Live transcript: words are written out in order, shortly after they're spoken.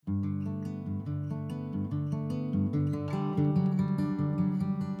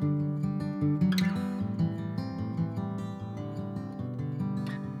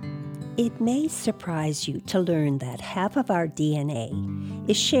It may surprise you to learn that half of our DNA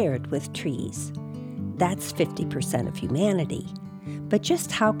is shared with trees. That's 50% of humanity. But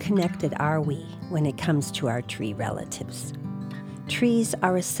just how connected are we when it comes to our tree relatives? Trees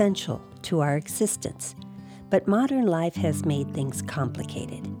are essential to our existence, but modern life has made things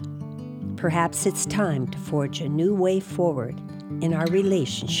complicated. Perhaps it's time to forge a new way forward in our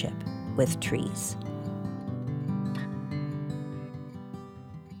relationship with trees.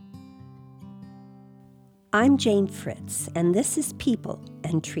 I'm Jane Fritz, and this is People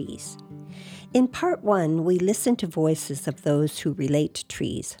and Trees. In Part 1, we listen to voices of those who relate to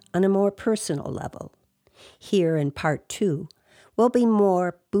trees on a more personal level. Here in Part 2, we'll be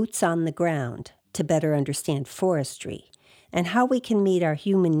more boots on the ground to better understand forestry and how we can meet our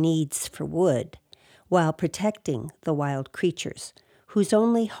human needs for wood while protecting the wild creatures whose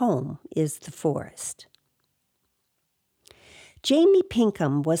only home is the forest. Jamie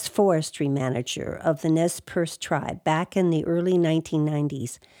Pinkham was forestry manager of the Nez Perce tribe back in the early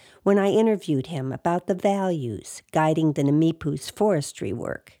 1990s when I interviewed him about the values guiding the Namipu's forestry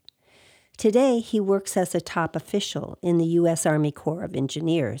work. Today, he works as a top official in the U.S. Army Corps of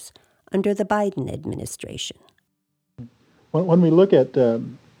Engineers under the Biden administration. When we look at the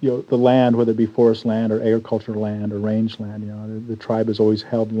land, whether it be forest land or agricultural land or range land, the tribe has always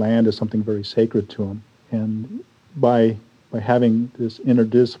held land as something very sacred to them. And by having this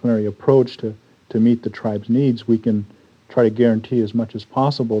interdisciplinary approach to meet the tribe's needs, we can try to guarantee as much as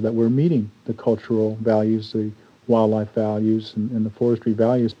possible that we're meeting the cultural values, the wildlife values, and the forestry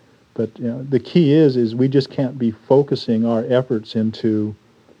values. But the key is we just can't be focusing our efforts into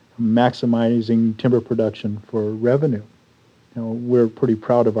maximizing timber production for revenue. We're pretty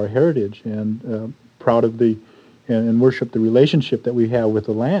proud of our heritage and proud of and worship the relationship that we have with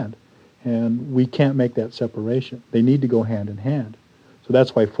the land. And we can't make that separation. They need to go hand in hand. So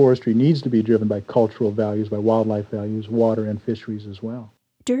that's why forestry needs to be driven by cultural values, by wildlife values, water and fisheries as well.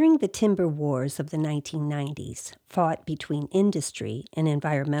 During the timber wars of the 1990s, fought between industry and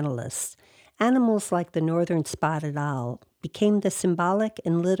environmentalists, animals like the northern spotted owl became the symbolic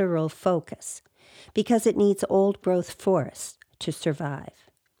and literal focus because it needs old-growth forests to survive.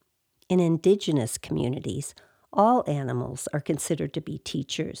 In indigenous communities, all animals are considered to be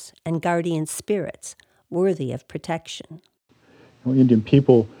teachers and guardian spirits worthy of protection. Indian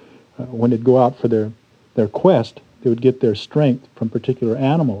people, when they'd go out for their quest, they would get their strength from particular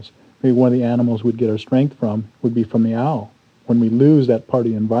animals. Maybe one of the animals we'd get our strength from would be from the owl. When we lose that part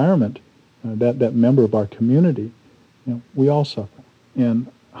of the environment, that member of our community, we all suffer. And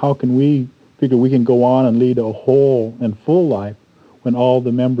how can we figure we can go on and lead a whole and full life when all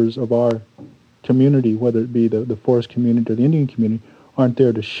the members of our community, whether it be the forest community or the Indian community, aren't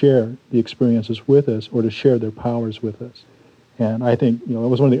there to share the experiences with us or to share their powers with us? And I think it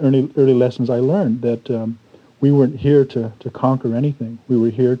was one of the early lessons I learned, that we weren't here to conquer anything. We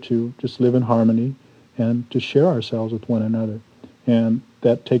were here to just live in harmony and to share ourselves with one another. And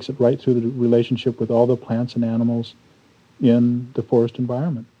that takes it right through the relationship with all the plants and animals in the forest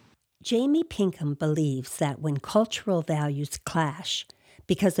environment. Jamie Pinkham believes that when cultural values clash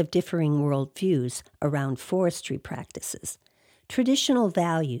because of differing worldviews around forestry practices, traditional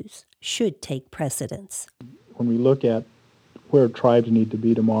values should take precedence. When we look at where tribes need to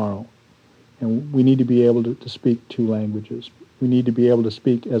be tomorrow, and we need to be able to speak two languages. We need to be able to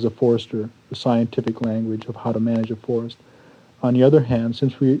speak as a forester, the scientific language of how to manage a forest. On the other hand,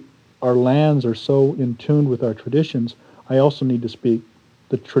 since our lands are so in tune with our traditions, I also need to speak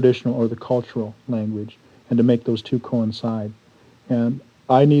the traditional or the cultural language and to make those two coincide. And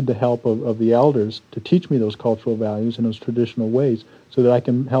I need the help of the elders to teach me those cultural values and those traditional ways so that I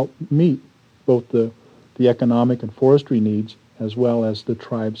can help meet both the economic and forestry needs as well as the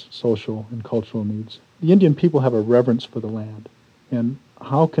tribe's social and cultural needs. The Indian people have a reverence for the land, and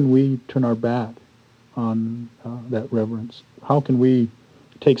how can we turn our back on that reverence? How can we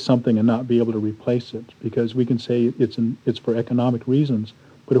take something and not be able to replace it? Because we can say it's for economic reasons,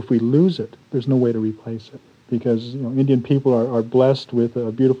 but if we lose it, there's no way to replace it. Because Indian people are blessed with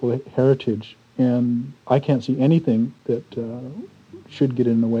a beautiful heritage, and I can't see anything that should get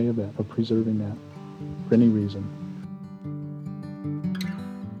in the way of that, of preserving that, for any reason.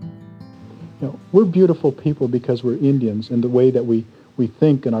 We're beautiful people because we're Indians, and the way that we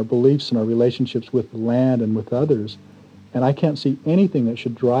think and our beliefs and our relationships with the land and with others. And I can't see anything that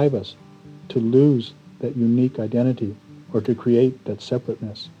should drive us to lose that unique identity or to create that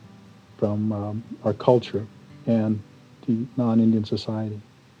separateness from our culture and the non-Indian society.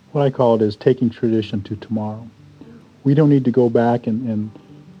 What I call it is taking tradition to tomorrow. We don't need to go back and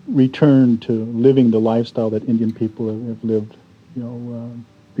return to living the lifestyle that Indian people have lived,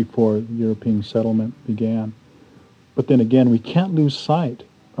 before European settlement began. But then again, we can't lose sight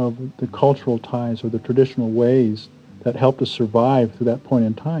of the cultural ties or the traditional ways that helped us survive through that point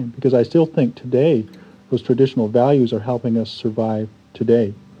in time, because I still think today those traditional values are helping us survive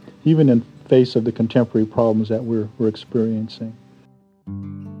today, even in face of the contemporary problems that we're experiencing.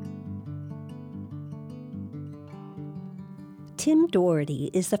 Tim Doherty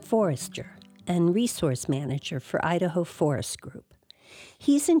is a forester and resource manager for Idaho Forest Group.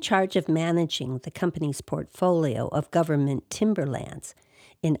 He's in charge of managing the company's portfolio of government timberlands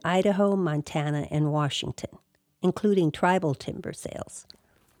in Idaho, Montana, and Washington, including tribal timber sales.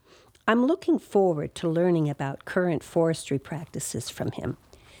 I'm looking forward to learning about current forestry practices from him,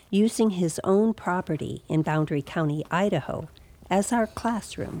 using his own property in Boundary County, Idaho, as our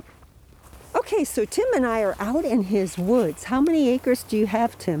classroom. Okay, so Tim and I are out in his woods. How many acres do you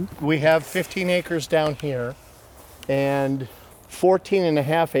have, Tim? We have 15 acres down here and 14 and a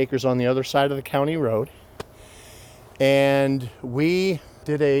half acres on the other side of the county road. And we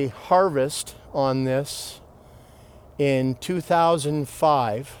did a harvest on this in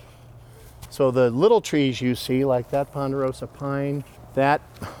 2005. So the little trees you see, like that ponderosa pine,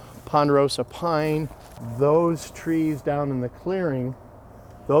 those trees down in the clearing,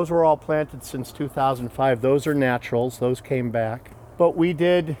 those were all planted since 2005. Those are naturals, those came back. But we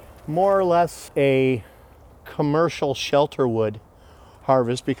did more or less a commercial shelterwood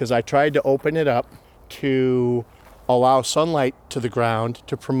harvest because I tried to open it up to allow sunlight to the ground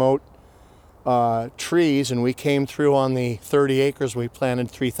to promote trees, and we came through on the 30 acres. We planted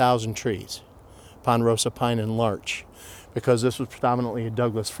 3,000 trees, ponderosa pine and larch, because this was predominantly a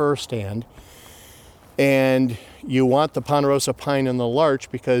Douglas fir stand. And you want the ponderosa pine and the larch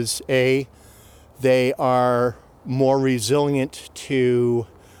because A, they are more resilient to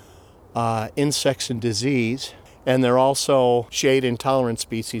insects and disease, and they're also shade intolerant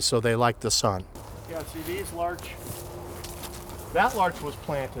species, so they like the sun. Yeah, see these larch, that larch was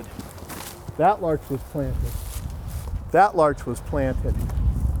planted. That larch was planted. That larch was planted.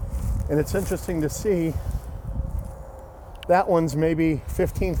 And it's interesting to see, that one's maybe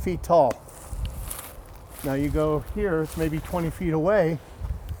 15 feet tall. Now you go here, it's maybe 20 feet away.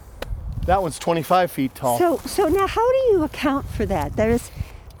 That one's 25 feet tall. So now how do you account for that? There's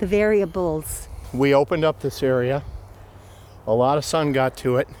the variables. We opened up this area. A lot of sun got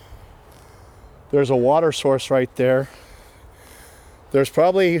to it. There's a water source right there. There's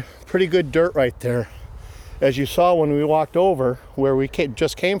probably pretty good dirt right there. As you saw when we walked over where we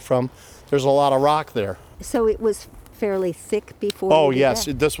just came from, there's a lot of rock there. So it was fairly thick before? Oh yes,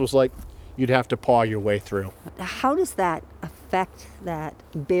 this was like you'd have to paw your way through. How does that affect that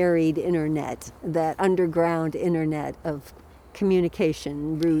buried internet, that underground internet of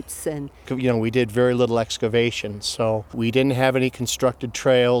communication routes? And we did very little excavation, so we didn't have any constructed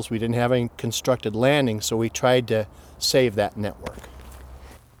trails, we didn't have any constructed landings, so we tried to save that network.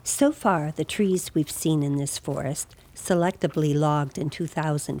 So far, the trees we've seen in this forest, selectively logged in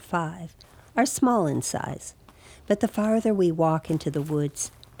 2005, are small in size. But the farther we walk into the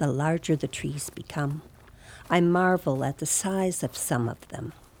woods, the larger the trees become. I marvel at the size of some of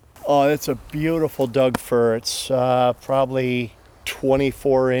them. Oh, it's a beautiful Doug fir. It's probably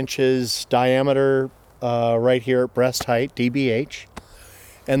 24 inches diameter right here at breast height, DBH.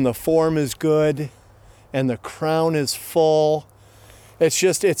 And the form is good, and the crown is full.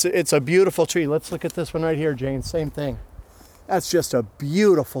 It's a beautiful tree. Let's look at this one right here, Jane. Same thing. That's just a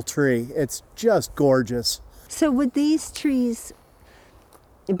beautiful tree. It's just gorgeous. So would these trees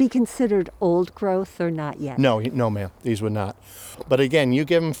be considered old growth or not yet? No, ma'am. These would not. But again, you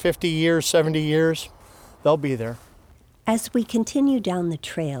give them 50 years, 70 years, they'll be there. As we continue down the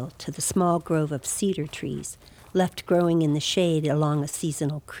trail to the small grove of cedar trees left growing in the shade along a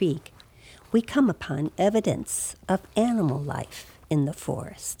seasonal creek, we come upon evidence of animal life in the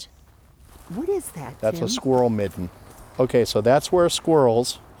forest. What is that, That's Tim? a squirrel midden. Okay, so that's where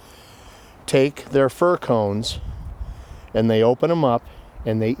squirrels take their fir cones and they open them up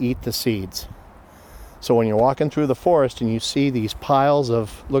and they eat the seeds. So when you're walking through the forest and you see these piles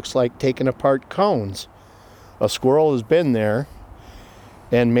of, looks like taken apart cones, a squirrel has been there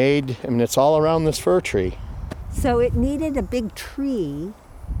and it's all around this fir tree. So it needed a big tree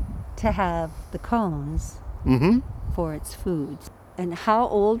to have the cones for its food. And how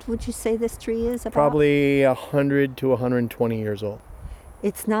old would you say this tree is about? Probably 100 to 120 years old.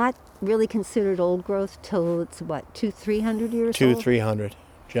 It's not really considered old growth till it's what, 200-300 years old? 200-300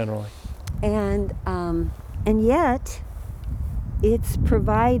 generally. And yet it's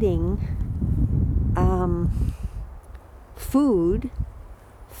providing food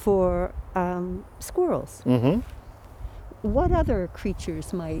for squirrels. What other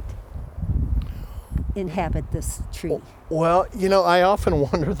creatures might inhabit this tree? Well, I often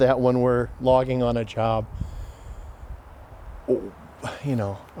wonder that when we're logging on a job.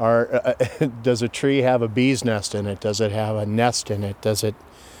 Does a tree have a bee's nest in it? Does it have a nest in it? Does it,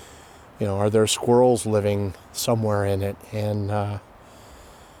 are there squirrels living somewhere in it? And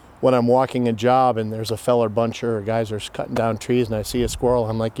when I'm walking a job and there's a feller buncher or guys are cutting down trees and I see a squirrel,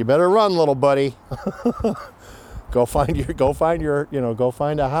 I'm like, you better run, little buddy. Go find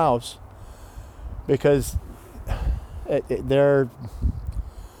a house, because there are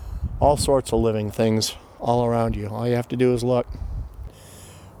all sorts of living things all around you. All you have to do is look.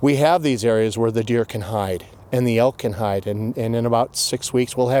 We have these areas where the deer can hide and the elk can hide, and in about 6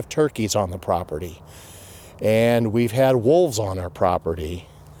 weeks we'll have turkeys on the property. And we've had wolves on our property.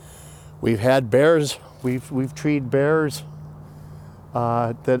 We've had bears. We've treed bears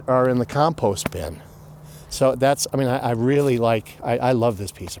that are in the compost bin. So I really I love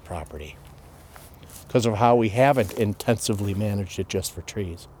this piece of property because of how we haven't intensively managed it just for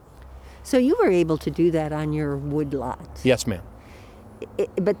trees. So you were able to do that on your wood lot? Yes, ma'am.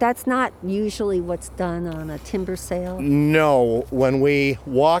 But that's not usually what's done on a timber sale? No. When we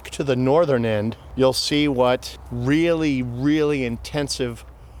walk to the northern end, you'll see what really, really intensive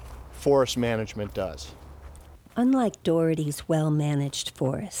forest management does. Unlike Doherty's well-managed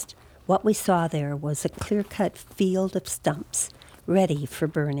forest, what we saw there was a clear-cut field of stumps ready for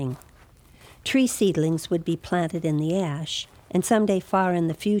burning. Tree seedlings would be planted in the ash, and someday far in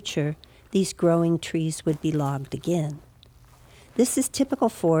the future, these growing trees would be logged again. This is typical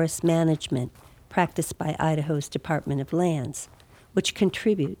forest management practiced by Idaho's Department of Lands, which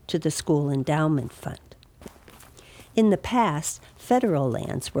contribute to the School Endowment Fund. In the past, federal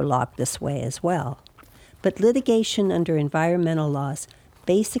lands were logged this way as well, but litigation under environmental laws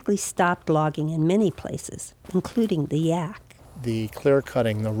basically stopped logging in many places, including the Yak. The clear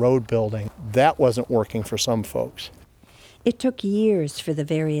cutting, the road building, that wasn't working for some folks. It took years for the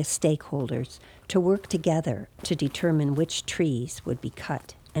various stakeholders to work together to determine which trees would be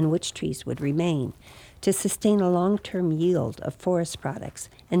cut and which trees would remain to sustain a long-term yield of forest products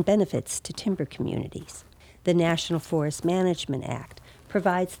and benefits to timber communities. The National Forest Management Act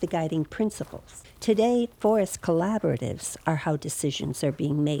provides the guiding principles. Today, forest collaboratives are how decisions are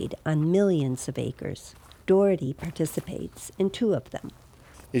being made on millions of acres. Doherty participates in 2 of them.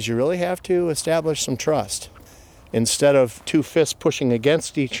 You really have to establish some trust. Instead of 2 fists pushing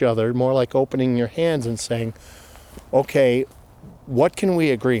against each other, more like opening your hands and saying, okay, what can we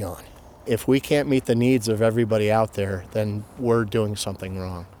agree on? If we can't meet the needs of everybody out there, then we're doing something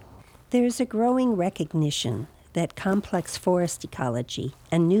wrong. There's a growing recognition that complex forest ecology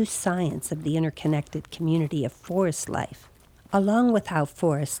and new science of the interconnected community of forest life, along with how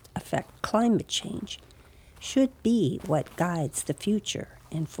forests affect climate change, should be what guides the future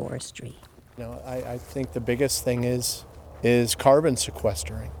in forestry. I think the biggest thing is carbon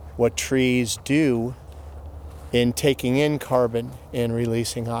sequestering. What trees do in taking in carbon and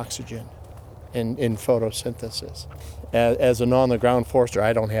releasing oxygen in photosynthesis. As an on-the-ground forester,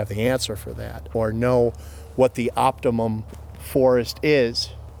 I don't have the answer for that or know what the optimum forest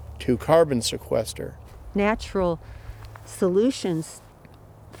is to carbon sequester. Natural solutions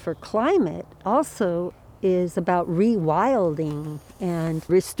for climate also is about rewilding and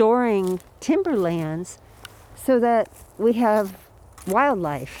restoring timberlands so that we have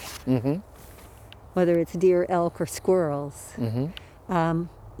wildlife, whether it's deer, elk, or squirrels,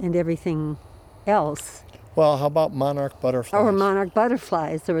 and everything else. Well, how about monarch butterflies? Or monarch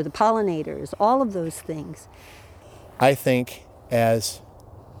butterflies, or the pollinators, all of those things. I think as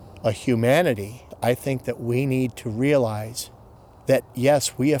a humanity, I think that we need to realize that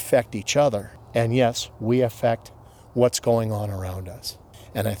yes, we affect each other, and yes, we affect what's going on around us.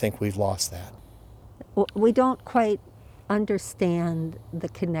 And I think we've lost that. We don't quite understand the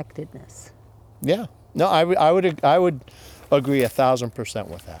connectedness. Yeah. No, I would agree 1,000%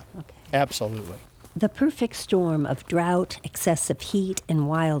 with that. Okay. Absolutely. The perfect storm of drought, excessive heat, and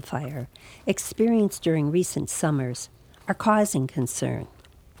wildfire experienced during recent summers are causing concern.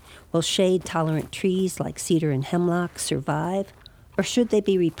 Will shade-tolerant trees like cedar and hemlock survive, or should they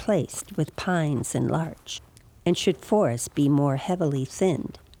be replaced with pines and larch? And should forests be more heavily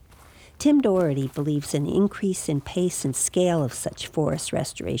thinned? Tim Doherty believes an increase in pace and scale of such forest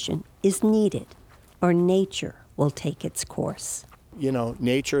restoration is needed, or nature will take its course.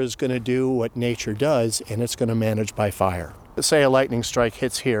 Nature is going to do what nature does, and it's going to manage by fire. Say a lightning strike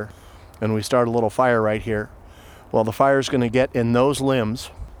hits here, and we start a little fire right here. Well, the fire is going to get in those limbs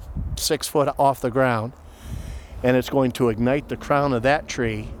 6 foot off the ground, and it's going to ignite the crown of that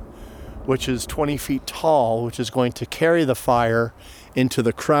tree, which is 20 feet tall, which is going to carry the fire into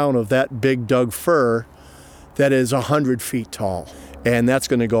the crown of that big Doug fir that is 100 feet tall. And that's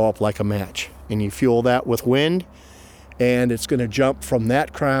going to go up like a match. And you fuel that with wind, and it's going to jump from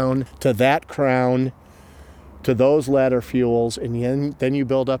that crown to those ladder fuels, and then you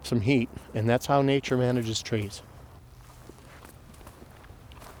build up some heat. And that's how nature manages trees.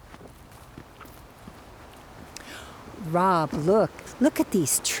 Rob, look at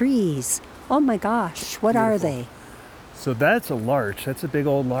these trees. Oh my gosh, what Beautiful. are they? So that's a larch. That's a big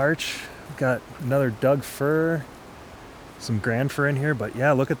old larch. We've got another Doug fir, some grand fir in here, but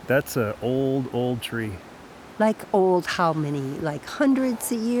yeah, that's an old tree. Like old how many? Like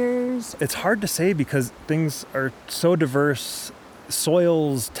hundreds of years? It's hard to say because things are so diverse.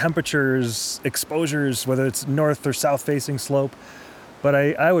 Soils, temperatures, exposures, whether it's north or south facing slope. But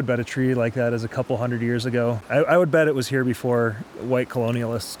I would bet a tree like that is a couple hundred years ago. I would bet it was here before white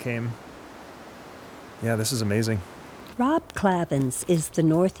colonialists came. Yeah, this is amazing. Rob Clavins is the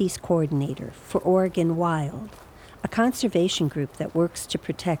Northeast Coordinator for Oregon Wild, a conservation group that works to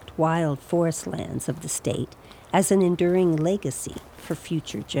protect wild forest lands of the state as an enduring legacy for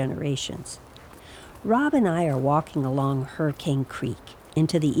future generations. Rob and I are walking along Hurricane Creek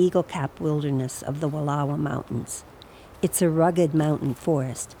into the Eagle Cap wilderness of the Wallowa Mountains. It's a rugged mountain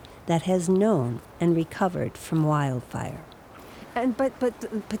forest that has known and recovered from wildfire. But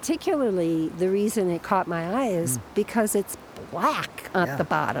particularly the reason it caught my eye is because it's black at the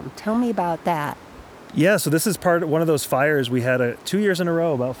bottom. Tell me about that. Yeah, so this is one of those fires we had 2 years in a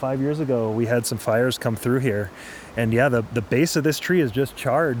row, about 5 years ago. We had some fires come through here. And yeah, the base of this tree is just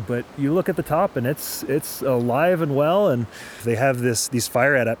charred, but you look at the top and it's alive and well, and they have these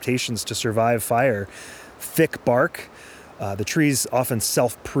fire adaptations to survive fire. Thick bark. The trees often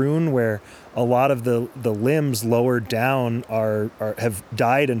self-prune, where a lot of the limbs lower down have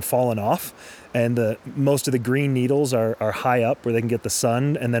died and fallen off, and most of the green needles are high up where they can get the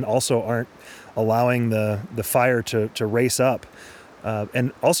sun, and then also aren't allowing the fire to race up.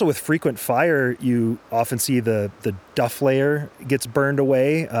 And also with frequent fire, you often see the duff layer gets burned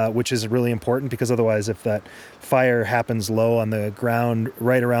away, which is really important because otherwise if that fire happens low on the ground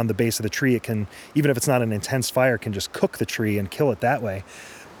right around the base of the tree, it can, even if it's not an intense fire, can just cook the tree and kill it that way.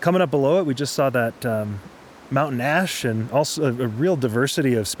 Coming up below it, we just saw that mountain ash and also a real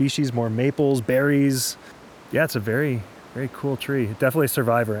diversity of species, more maples, berries. Yeah, it's a very, very cool tree. Definitely a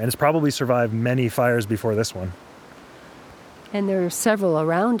survivor, and it's probably survived many fires before this one. And there are several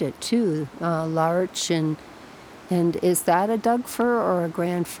around it too, larch and is that a Doug fir or a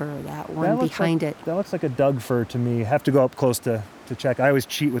grand fir, that one behind it? That looks like a Doug fir to me. Have to go up close to check. I always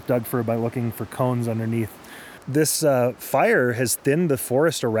cheat with Doug fir by looking for cones underneath. This fire has thinned the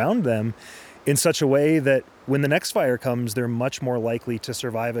forest around them in such a way that when the next fire comes, they're much more likely to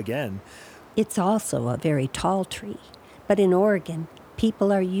survive again. It's also a very tall tree, but in Oregon,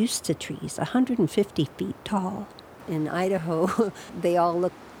 people are used to trees 150 feet tall. In Idaho, they all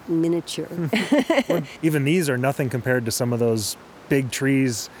look miniature. Well, even these are nothing compared to some of those big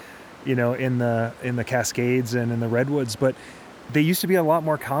trees, in the Cascades and in the redwoods, but they used to be a lot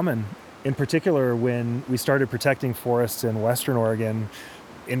more common. In particular, when we started protecting forests in Western Oregon,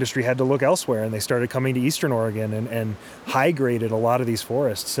 industry had to look elsewhere, and they started coming to Eastern Oregon and high-graded a lot of these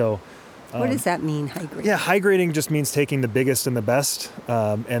forests. So, what does that mean, high grading? Yeah, high grading just means taking the biggest and the best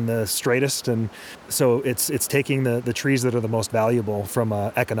and the straightest. And so it's taking the trees that are the most valuable from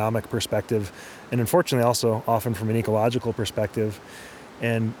an economic perspective, and unfortunately also often from an ecological perspective.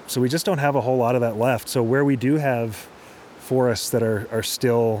 And so we just don't have a whole lot of that left. So where we do have forests that are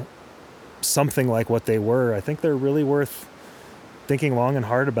still something like what they were, I think they're really worth thinking long and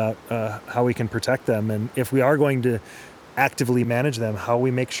hard about how we can protect them. And if we are going to actively manage them, how we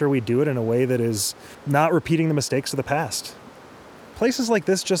make sure we do it in a way that is not repeating the mistakes of the past. Places like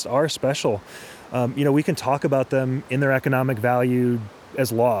this just are special. We can talk about them in their economic value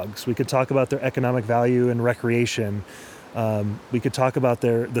as logs. We could talk about their economic value in recreation. We could talk about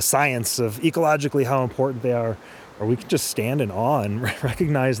the science of ecologically how important they are, or we could just stand in awe and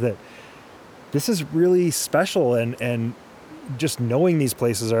recognize that this is really special, and just knowing these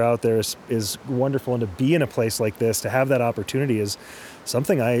places are out there is wonderful, and to be in a place like this, to have that opportunity is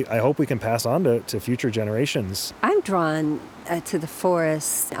something I hope we can pass on to future generations. I'm drawn to the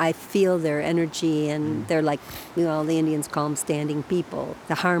forests. I feel their energy, and they're like, the Indians call them standing people,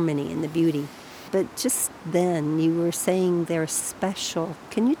 the harmony and the beauty. But just then, you were saying they're special.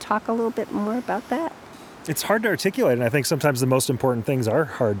 Can you talk a little bit more about that? It's hard to articulate, and I think sometimes the most important things are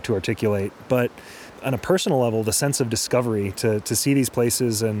hard to articulate, but on a personal level, the sense of discovery, to see these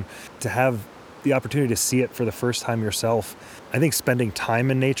places and to have the opportunity to see it for the first time yourself. I think spending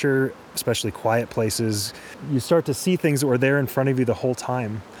time in nature, especially quiet places, you start to see things that were there in front of you the whole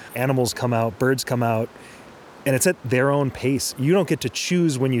time. Animals come out, birds come out, and it's at their own pace. You don't get to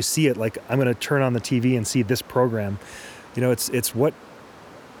choose when you see it, like, I'm going to turn on the TV and see this program. It's what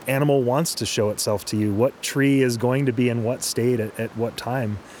animal wants to show itself to you, what tree is going to be in what state at what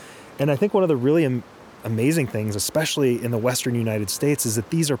time. And I think one of the really amazing things, especially in the Western United States, is that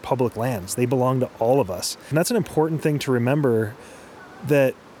these are public lands. They belong to all of us. And that's an important thing to remember,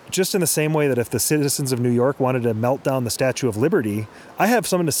 that just in the same way that if the citizens of New York wanted to melt down the Statue of Liberty, I have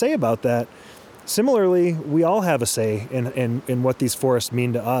something to say about that. Similarly, we all have a say in what these forests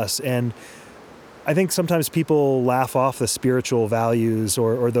mean to us. And I think sometimes people laugh off the spiritual values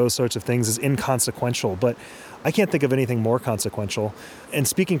or those sorts of things as inconsequential, but I can't think of anything more consequential. And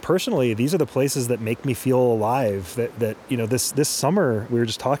speaking personally, these are the places that make me feel alive, that this summer we were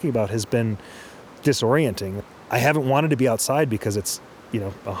just talking about has been disorienting. I haven't wanted to be outside because it's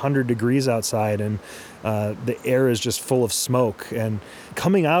 100 degrees outside and the air is just full of smoke. And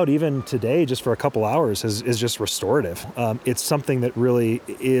coming out even today just for a couple hours is just restorative. It's something that really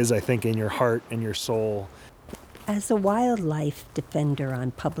is, I think, in your heart and your soul. As a wildlife defender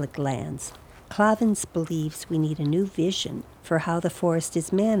on public lands, Clavins believes we need a new vision for how the forest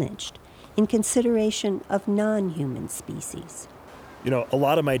is managed in consideration of non-human species. A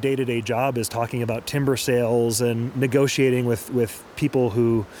lot of my day-to-day job is talking about timber sales and negotiating with people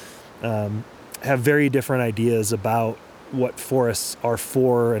who have very different ideas about what forests are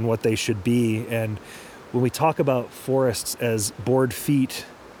for and what they should be. And when we talk about forests as board feet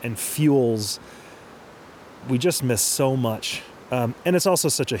and fuels, we just miss so much. And it's also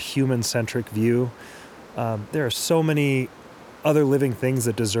such a human-centric view. There are so many other living things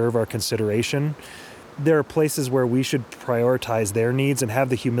that deserve our consideration. There are places where we should prioritize their needs and have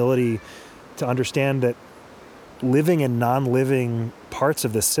the humility to understand that living and non-living parts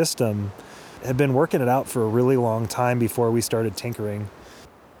of the system have been working it out for a really long time before we started tinkering.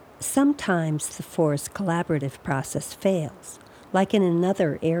 Sometimes the forest collaborative process fails, like in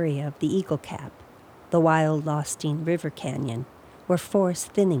another area of the Eagle Cap, the wild Lostine River Canyon, where forest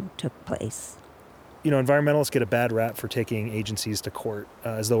thinning took place. Environmentalists get a bad rap for taking agencies to court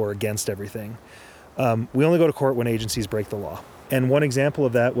as though we're against everything. We only go to court when agencies break the law. And one example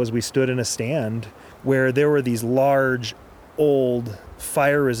of that was we stood in a stand where there were these large, old,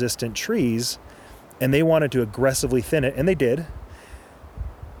 fire-resistant trees, and they wanted to aggressively thin it, and they did.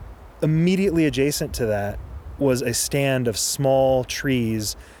 Immediately adjacent to that was a stand of small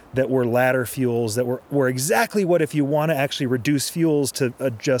trees that were ladder fuels that were exactly what, if you want to actually reduce fuels to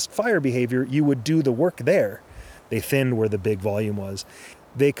adjust fire behavior, you would do the work there. They thinned where the big volume was.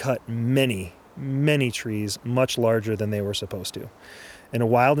 They cut many trees much larger than they were supposed to. In a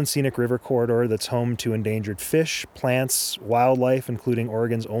wild and scenic river corridor that's home to endangered fish, plants, wildlife, including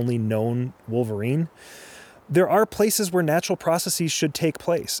Oregon's only known wolverine, there are places where natural processes should take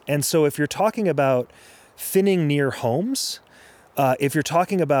place. And so if you're talking about thinning near homes, if you're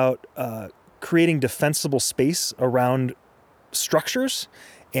talking about creating defensible space around structures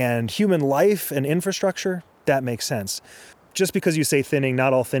and human life and infrastructure, that makes sense. Just because you say thinning,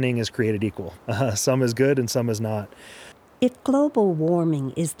 not all thinning is created equal. Some is good and some is not. If global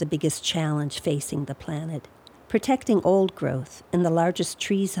warming is the biggest challenge facing the planet, protecting old growth and the largest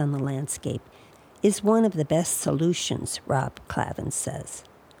trees on the landscape is one of the best solutions, Rob Clavins says.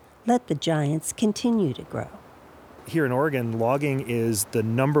 Let the giants continue to grow. Here in Oregon, logging is the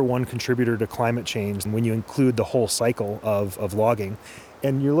number one contributor to climate change when you include the whole cycle of logging.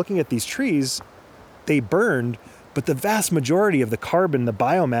 And you're looking at these trees, they burned, but the vast majority of the carbon, the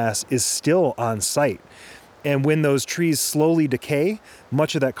biomass, is still on site. And when those trees slowly decay,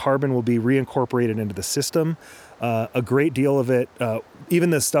 much of that carbon will be reincorporated into the system. A great deal of it,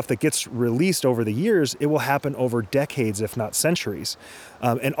 even the stuff that gets released over the years, it will happen over decades, if not centuries.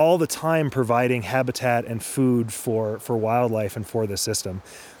 And all the time providing habitat and food for wildlife and for the system.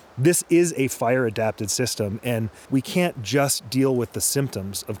 This is a fire-adapted system, and we can't just deal with the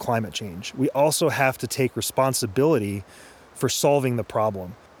symptoms of climate change. We also have to take responsibility for solving the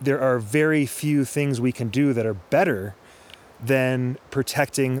problem. There are very few things we can do that are better than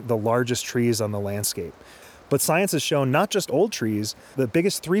protecting the largest trees on the landscape. But science has shown not just old trees, the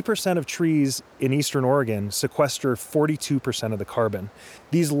biggest 3% of trees in eastern Oregon sequester 42% of the carbon.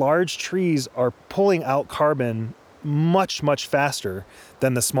 These large trees are pulling out carbon much, much faster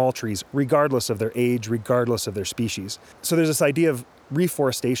than the small trees, regardless of their age, regardless of their species. So there's this idea of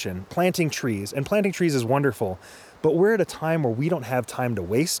reforestation, planting trees, and planting trees is wonderful, but we're at a time where we don't have time to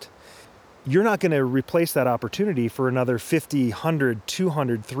waste. you're not going to replace that opportunity for another 50, 100,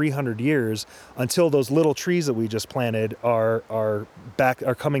 200, 300 years until those little trees that we just planted are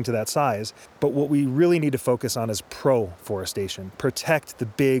coming to that size. But what we really need to focus on is pro-forestation. Protect the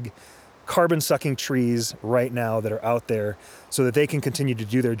big carbon-sucking trees right now that are out there so that they can continue to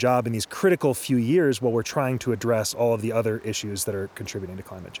do their job in these critical few years while we're trying to address all of the other issues that are contributing to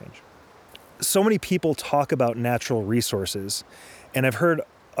climate change. So many people talk about natural resources, and I've heard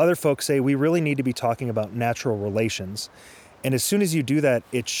other folks say we really need to be talking about natural relations. And as soon as you do that,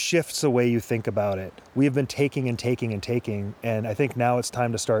 it shifts the way you think about it. We have been taking and taking and taking, and I think now it's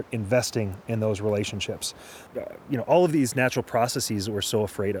time to start investing in those relationships. All of these natural processes that we're so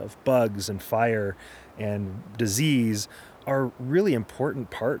afraid of, bugs and fire and disease, are really important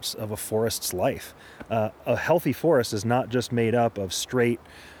parts of a forest's life. A healthy forest is not just made up of straight,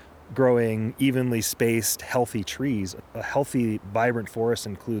 growing, evenly spaced, healthy trees. A healthy, vibrant forest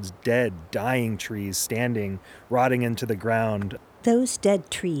includes dead, dying trees standing, rotting into the ground. Those dead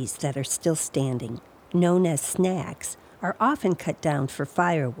trees that are still standing, known as snags, are often cut down for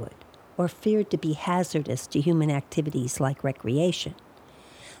firewood or feared to be hazardous to human activities like recreation.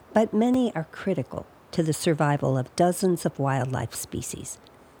 But many are critical to the survival of dozens of wildlife species,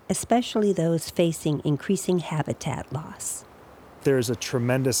 especially those facing increasing habitat loss. There's a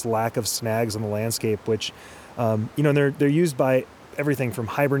tremendous lack of snags on the landscape, which, they're used by everything from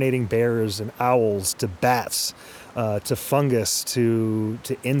hibernating bears and owls to bats, to fungus, to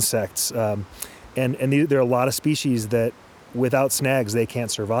insects. There are a lot of species that without snags, they can't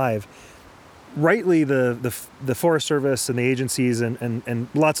survive. Rightly, the Forest Service and the agencies and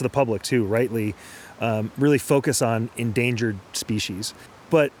lots of the public too, rightly, really focus on endangered species.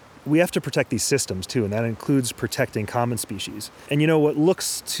 But we have to protect these systems too, and that includes protecting common species. And what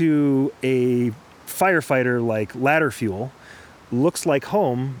looks to a firefighter like ladder fuel looks like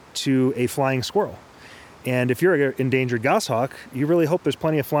home to a flying squirrel. And if you're an endangered goshawk, you really hope there's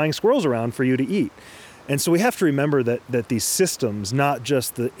plenty of flying squirrels around for you to eat. And so we have to remember that these systems, not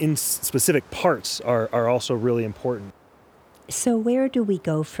just the specific parts, are also really important. So where do we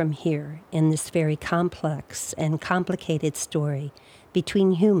go from here in this very complex and complicated story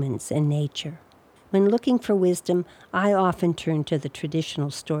between humans and nature? When looking for wisdom, I often turn to the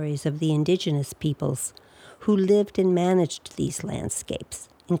traditional stories of the indigenous peoples who lived and managed these landscapes,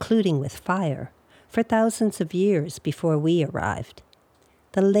 including with fire, for thousands of years before we arrived.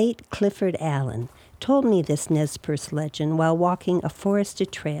 The late Clifford Allen told me this Nez Perce legend while walking a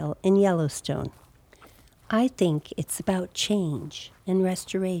forested trail in Yellowstone. I think it's about change and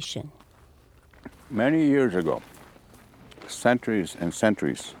restoration. Many years ago, centuries and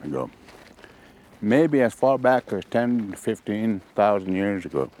centuries ago, maybe as far back as 10 to 15,000 years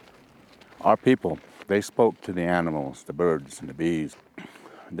ago, our people, they spoke to the animals, the birds and the bees.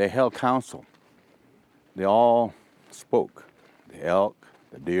 They held council. They all spoke. The elk,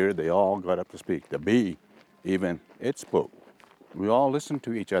 the deer, they all got up to speak. The bee, even, it spoke. We all listened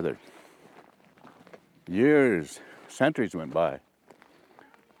to each other. Years, centuries went by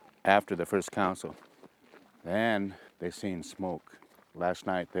after the first council. Then they seen smoke. Last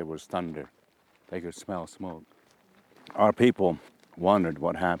night there was thunder. They could smell smoke. Our people wondered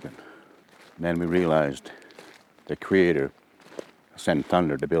what happened. Then we realized the Creator sent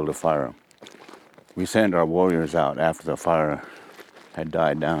thunder to build a fire. We sent our warriors out after the fire had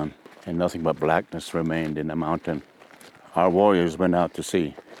died down and nothing but blackness remained in the mountain. Our warriors went out to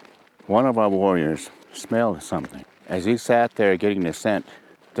see. One of our warriors smelled something. As he sat there getting the scent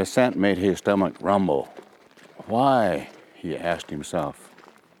made his stomach rumble. Why? He asked himself.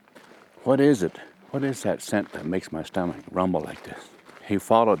 What is it? What is that scent that makes my stomach rumble like this? He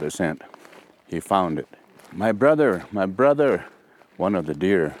followed the scent. He found it. My brother. One of the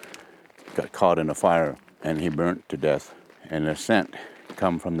deer got caught in a fire and he burnt to death. And the scent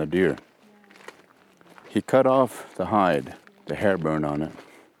come from the deer. He cut off the hide, the hair burned on it.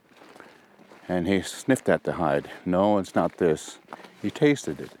 And he sniffed at the hide. No, it's not this. He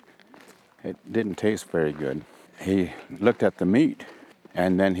tasted it. It didn't taste very good. He looked at the meat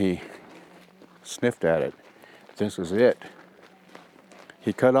and then he sniffed at it. This was it.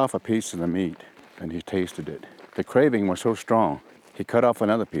 He cut off a piece of the meat and he tasted it. The craving was so strong, he cut off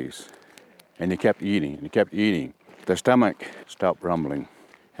another piece and he kept eating and he kept eating. The stomach stopped rumbling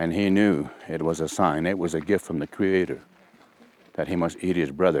and he knew it was a sign. It was a gift from the Creator that he must eat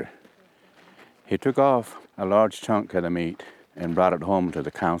his brother. He took off a large chunk of the meat and brought it home to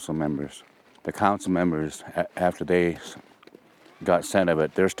the council members. The council members, after they got scent of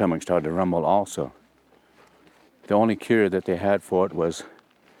it, their stomachs started to rumble also. The only cure that they had for it was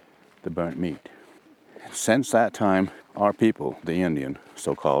the burnt meat. Since that time, our people, the Indian,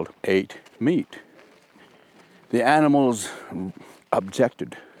 so-called, ate meat. The animals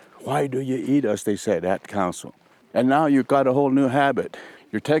objected. Why do you eat us, they said at council. And now you've got a whole new habit.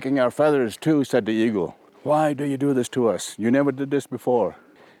 You're taking our feathers too, said the eagle. Why do you do this to us? You never did this before.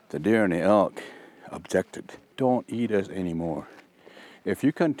 The deer and the elk objected. Don't eat us anymore. If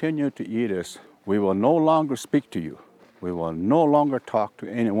you continue to eat us, we will no longer speak to you. We will no longer talk to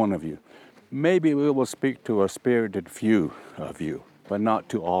any one of you. Maybe we will speak to a spirited few of you, but not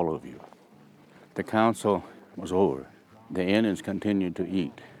to all of you. The council was over. The Indians continued to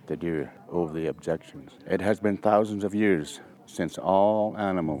eat the deer over the objections. It has been thousands of years since all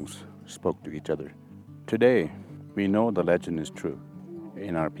animals spoke to each other. Today, we know the legend is true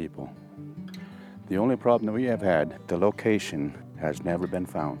in our people. The only problem that we have had, the location has never been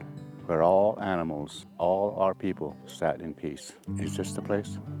found, where all animals, all our people sat in peace. Is this the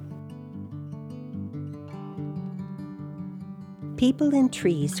place? People in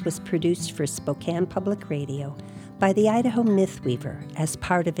Trees was produced for Spokane Public Radio by the Idaho Mythweaver as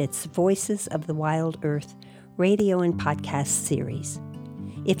part of its Voices of the Wild Earth radio and podcast series.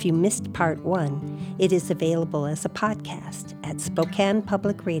 If you missed part 1, it is available as a podcast at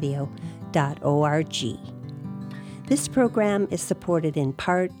SpokanePublicRadio.org. This program is supported in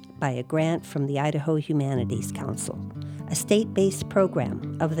part by a grant from the Idaho Humanities Council, a state-based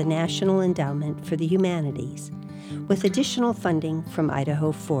program of the National Endowment for the Humanities, with additional funding from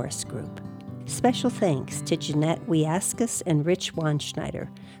Idaho Forest Group. Special thanks to Jeanette Wiaskas and Rich Wanschneider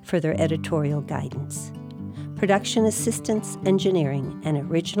for their editorial guidance. Production assistance, engineering, and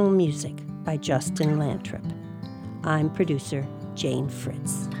original music by Justin Lantrip. I'm producer Jane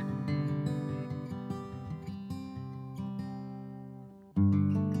Fritz.